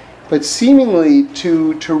advance. But seemingly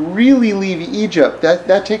to really leave Egypt,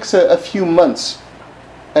 that takes a few months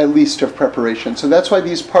at least of preparation. So that's why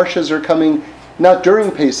these parshas are coming not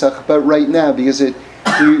during Pesach, but right now, because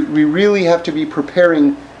we really have to be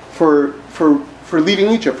preparing for leaving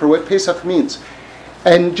Egypt, for what Pesach means.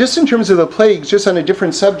 And just in terms of the plagues, just on a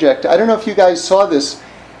different subject, I don't know if you guys saw this.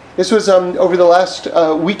 This was over the last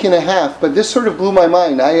week and a half, but this sort of blew my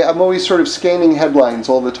mind. I'm always sort of scanning headlines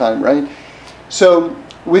all the time, right? So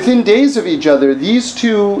within days of each other, these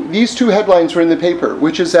two headlines were in the paper,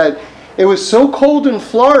 which is that it was so cold in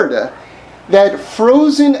Florida that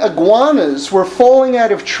frozen iguanas were falling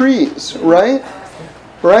out of trees, right?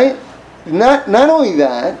 Right? Not only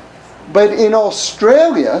that, but in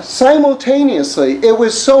Australia, simultaneously, it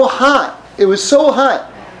was so hot. It was so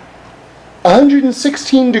hot,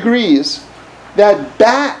 116 degrees, that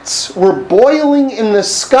bats were boiling in the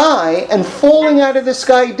sky and falling out of the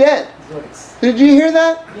sky dead. Did you hear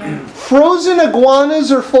that? Yeah. Frozen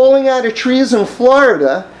iguanas are falling out of trees in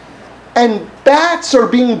Florida, and bats are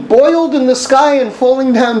being boiled in the sky and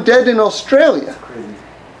falling down dead in Australia. Crazy.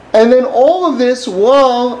 And then all of this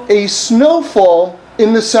while a snowfall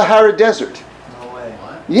in the Sahara Desert. No way.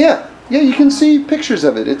 What? Yeah, you can see pictures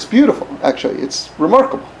of it. It's beautiful, actually. It's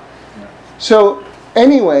remarkable. Yeah. So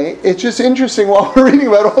anyway, it's just interesting while we're reading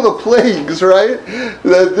about all the plagues, right?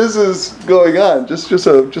 That this is going on.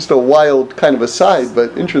 Just a wild kind of aside,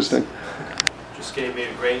 but interesting. Just gave me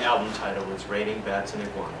a great album title. It's Raining Bats and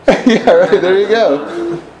Iguanas. Yeah, right. There you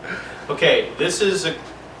go. Okay, this is a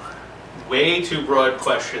way too broad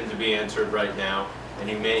question to be answered right now, and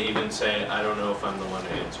you may even say, I don't know if I'm the one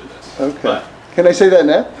to answer this. Okay. But can I say that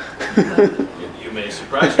now? you may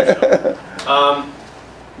surprise yourself.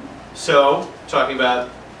 So, talking about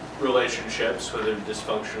relationships, whether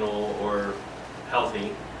dysfunctional or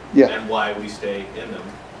healthy, yeah. and why we stay in them.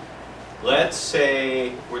 Let's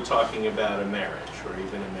say we're talking about a marriage, or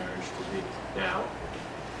even a marriage to be. Now,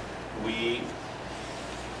 we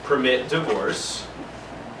permit divorce,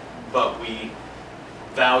 but we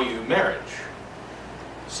value marriage.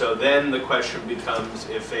 So then the question becomes,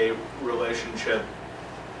 if a relationship,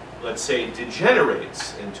 let's say,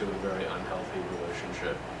 degenerates into a very unhealthy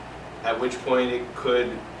relationship, at which point it could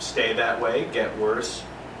stay that way, get worse,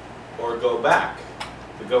 or go back.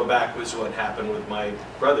 The go back was what happened with my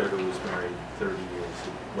brother, who was married 30 years.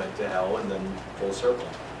 He went to hell and then full circle.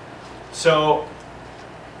 So,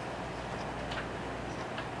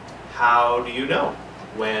 how do you know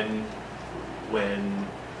when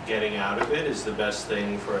getting out of it is the best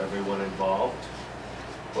thing for everyone involved?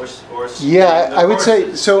 Or yeah, I would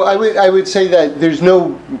say so. I would say that there's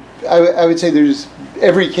no. I would say there's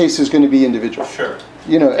every case is going to be individual. Sure.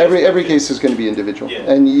 Every case is going to be individual, yeah.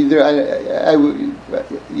 And either I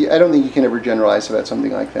don't think you can ever generalize about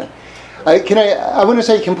something like that. I want to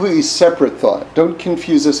say a completely separate thought. Don't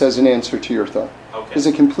confuse this as an answer to your thought. Okay. It's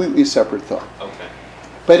a completely separate thought. Okay.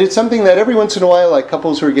 But it's something that every once in a while, like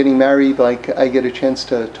couples who are getting married, like I get a chance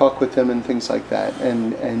to talk with them and things like that.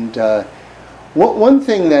 And one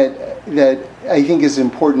thing that I think is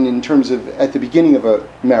important in terms of at the beginning of a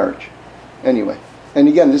marriage, anyway. And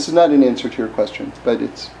again, this is not an answer to your question, but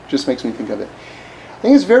it just makes me think of it. I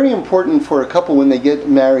think it's very important for a couple when they get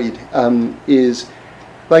married is,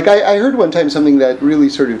 like I heard one time something that really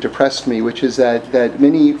sort of depressed me, which is that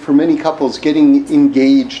for many couples, getting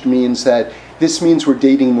engaged means that this means we're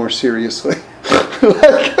dating more seriously.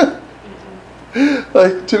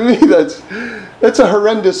 like to me, that's a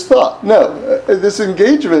horrendous thought. No, this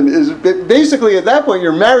engagement is basically at that point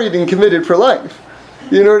you're married and committed for life.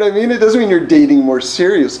 You know what I mean? It doesn't mean you're dating more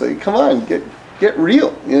seriously. Come on, get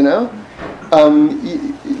real.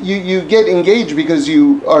 You get engaged because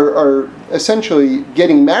you are essentially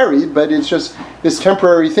getting married, but it's just this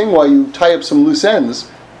temporary thing while you tie up some loose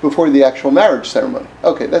ends before the actual marriage ceremony.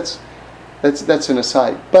 Okay, that's an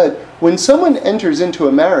aside. But when someone enters into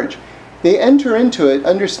a marriage, they enter into it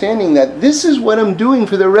understanding that this is what I'm doing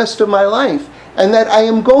for the rest of my life, and that I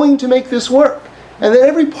am going to make this work, and that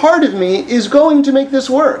every part of me is going to make this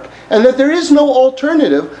work, and that there is no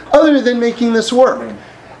alternative other than making this work.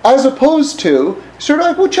 As opposed to, sort of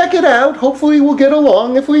like, we'll check it out, hopefully we'll get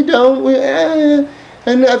along, if we don't,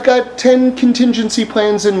 and I've got 10 contingency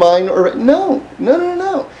plans in mind, or no.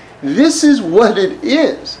 This is what it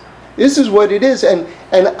is. This is what it is, and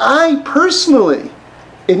I personally,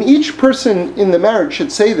 and each person in the marriage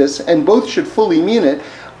should say this, and both should fully mean it,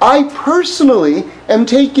 I personally am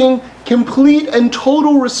taking complete and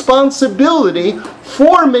total responsibility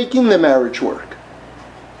for making the marriage work.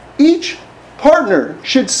 Each partner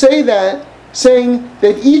should say that, saying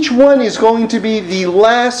that each one is going to be the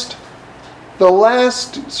last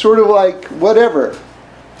sort of like whatever,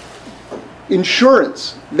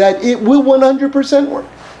 insurance that it will 100% work.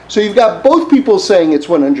 So you've got both people saying it's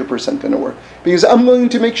 100% going to work, because I'm going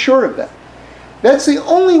to make sure of that. That's the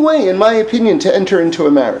only way, in my opinion, to enter into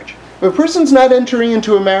a marriage. If a person's not entering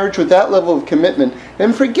into a marriage with that level of commitment,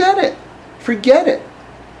 then forget it. Forget it.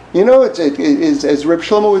 You know, it is, as Reb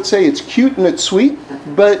Shlomo would say, it's cute and it's sweet,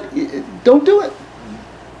 but don't do it.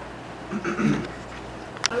 I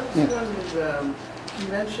was wondering, you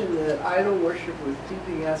mentioned that idol worship was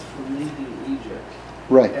keeping us from leaving Egypt.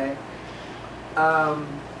 Right. Okay.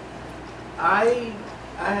 I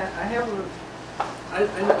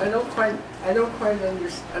don't quite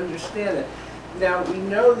understand it. Now we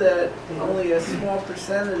know that only a small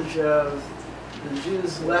percentage of the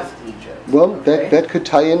Jews left Egypt. Well, okay? that could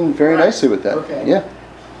tie in very nicely with that. Okay. Yeah.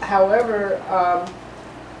 However,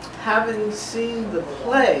 having seen the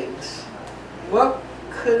plagues, what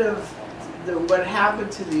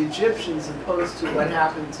happened to the Egyptians opposed to what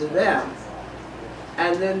happened to them,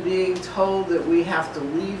 and then being told that we have to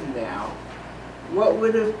leave now,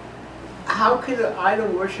 how could idol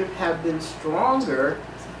worship have been stronger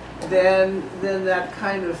than that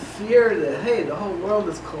kind of fear that, hey, the whole world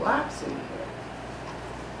is collapsing?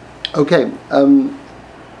 Okay.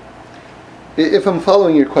 If I'm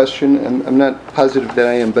following your question, I'm not positive that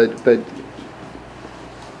I am, but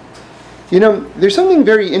you know, there's something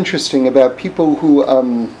very interesting about people who.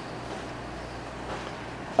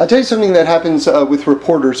 I'll tell you something that happens with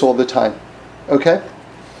reporters all the time. Okay,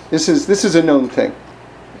 this is a known thing.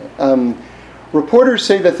 Reporters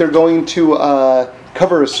say that they're going to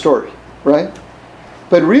cover a story, right?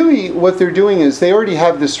 But really, what they're doing is they already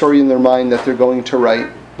have the story in their mind that they're going to write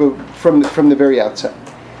from the very outset.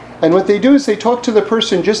 And what they do is they talk to the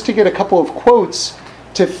person just to get a couple of quotes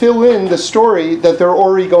to fill in the story that they're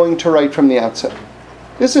already going to write from the outset.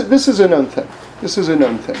 This is a known thing. This is a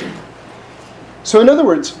known thing. So in other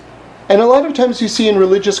words, and a lot of times you see in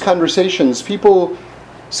religious conversations, people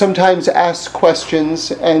sometimes ask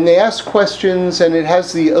questions, and they ask questions and it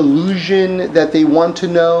has the illusion that they want to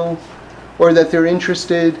know or that they're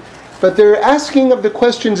interested, but their asking of the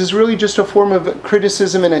questions is really just a form of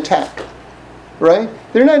criticism and attack, right?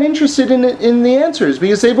 They're not interested in the answers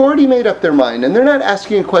because they've already made up their mind, and they're not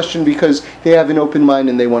asking a question because they have an open mind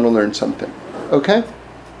and they want to learn something, okay?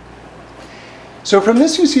 So from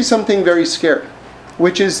this you see something very scary,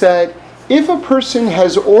 which is that if a person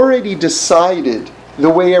has already decided the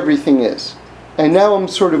way everything is, and now I'm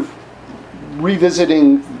sort of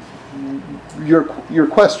revisiting your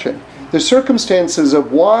question, the circumstances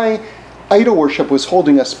of why idol worship was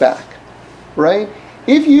holding us back, right?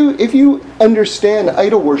 If you understand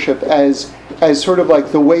idol worship as sort of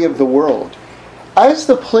like the way of the world, as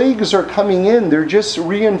the plagues are coming in, they're just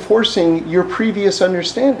reinforcing your previous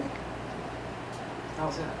understanding.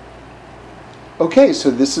 How's that? Okay,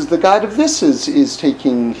 so this is the God of this is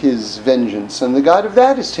taking his vengeance, and the God of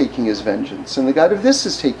that is taking his vengeance, and the God of this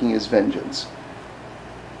is taking his vengeance.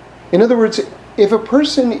 In other words, if a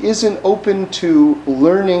person isn't open to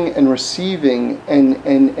learning and receiving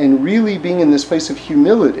and really being in this place of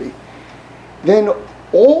humility, then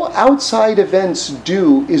all outside events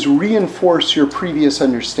do is reinforce your previous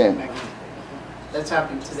understanding. That's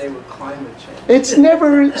happening today with climate change. It's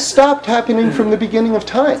never stopped happening from the beginning of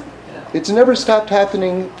time. It's never stopped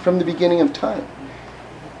happening from the beginning of time.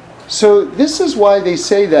 So this is why they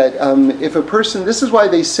say that this is why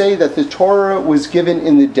they say that the Torah was given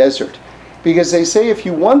in the desert. Because they say if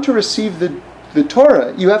you want to receive the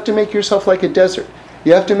Torah, you have to make yourself like a desert.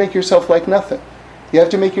 You have to make yourself like nothing. You have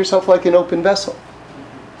to make yourself like an open vessel.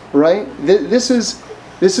 Right? This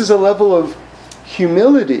is a level of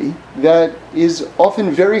humility that is often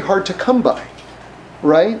very hard to come by.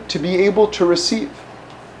 Right? To be able to receive.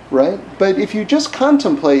 Right? But if you just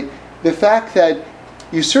contemplate the fact that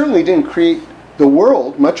you certainly didn't create the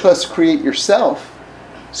world, much less create yourself,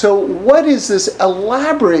 So what is this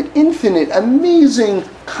elaborate, infinite, amazing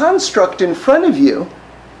construct in front of you,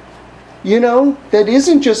 that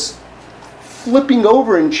isn't just flipping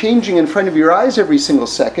over and changing in front of your eyes every single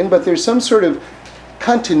second, but there's some sort of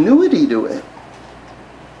continuity to it.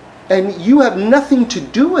 And you have nothing to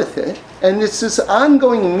do with it. And it's this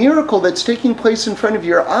ongoing miracle that's taking place in front of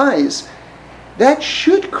your eyes. That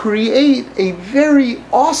should create a very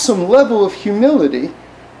awesome level of humility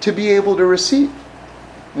to be able to receive.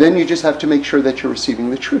 Then you just have to make sure that you're receiving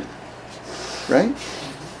the truth. Right?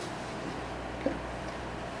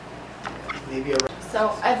 Maybe So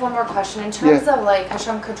I have one more question. In terms of like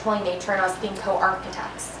Hashem controlling nature and us being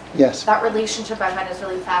co-architects, yes, that relationship I find is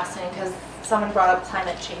really fascinating because someone brought up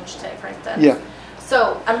climate change today, for instance. Yeah.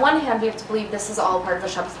 So on one hand, we have to believe this is all part of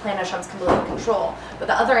Hashem's plan, Hashem's complete control. But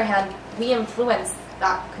on the other hand, we influence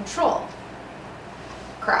that control,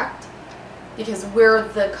 correct? Because we're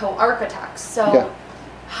the co-architects. So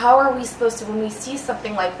how are we supposed to, when we see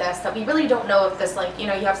something like this, that we really don't know if this, you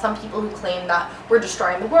have some people who claim that we're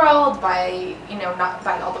destroying the world by, not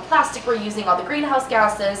by all the plastic we're using, all the greenhouse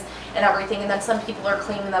gases and everything, and then some people are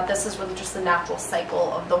claiming that this is really just the natural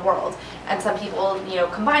cycle of the world. And some people,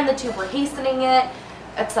 combine the two, we're hastening it,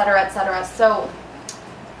 etc., etc. So,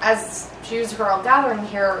 as Jews who are all gathering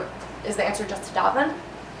here, is the answer just to daven?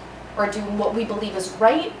 Or do what we believe is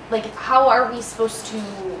right? How are we supposed to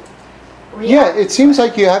react? Yeah, it seems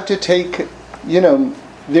like you have to take,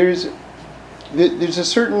 there's a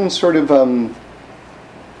certain sort of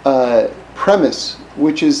premise,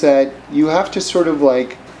 which is that you have to sort of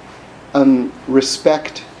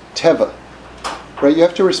respect teva, right? You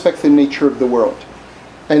have to respect the nature of the world.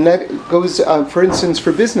 And that goes, for instance,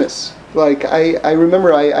 for business. I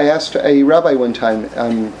remember I asked a rabbi one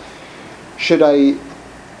time, should I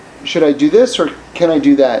do this or can I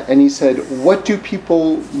do that? And he said, what do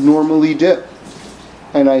people normally do?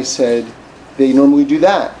 And I said, they normally do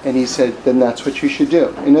that. And he said, then that's what you should do.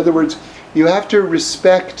 In other words, you have to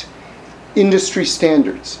respect industry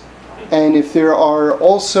standards. And if there are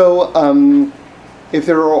also,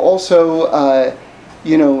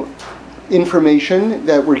 information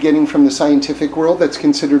that we're getting from the scientific world that's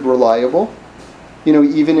considered reliable,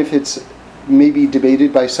 even if it's maybe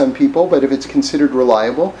debated by some people, but if it's considered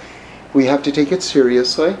reliable, we have to take it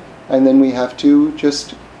seriously, and then we have to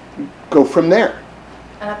just go from there.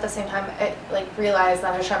 And at the same time, realize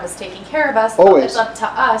that Hashem is taking care of us, Always. but it's up to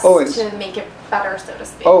us Always. to make it better, so to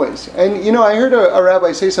speak. Always. And, I heard a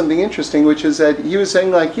rabbi say something interesting, which is that he was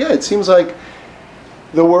saying, it seems like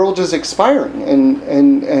the world is expiring.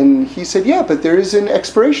 And he said, yeah, but there is an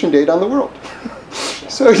expiration date on the world.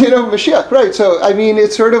 So, Mashiach, right. So,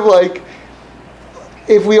 it's sort of like,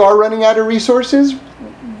 if we are running out of resources,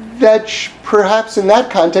 that perhaps in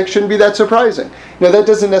that context shouldn't be that surprising. Now, that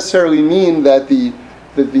doesn't necessarily mean that the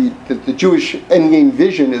Jewish endgame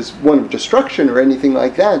vision is one of destruction or anything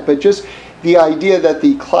like that, but just the idea that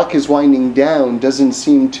the clock is winding down doesn't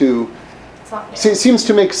seem to... It seems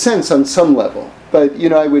to make sense on some level. But,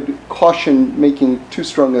 I would caution making too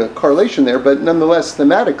strong a correlation there, but nonetheless,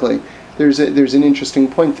 thematically, there's an interesting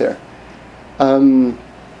point there.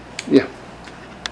 Yeah.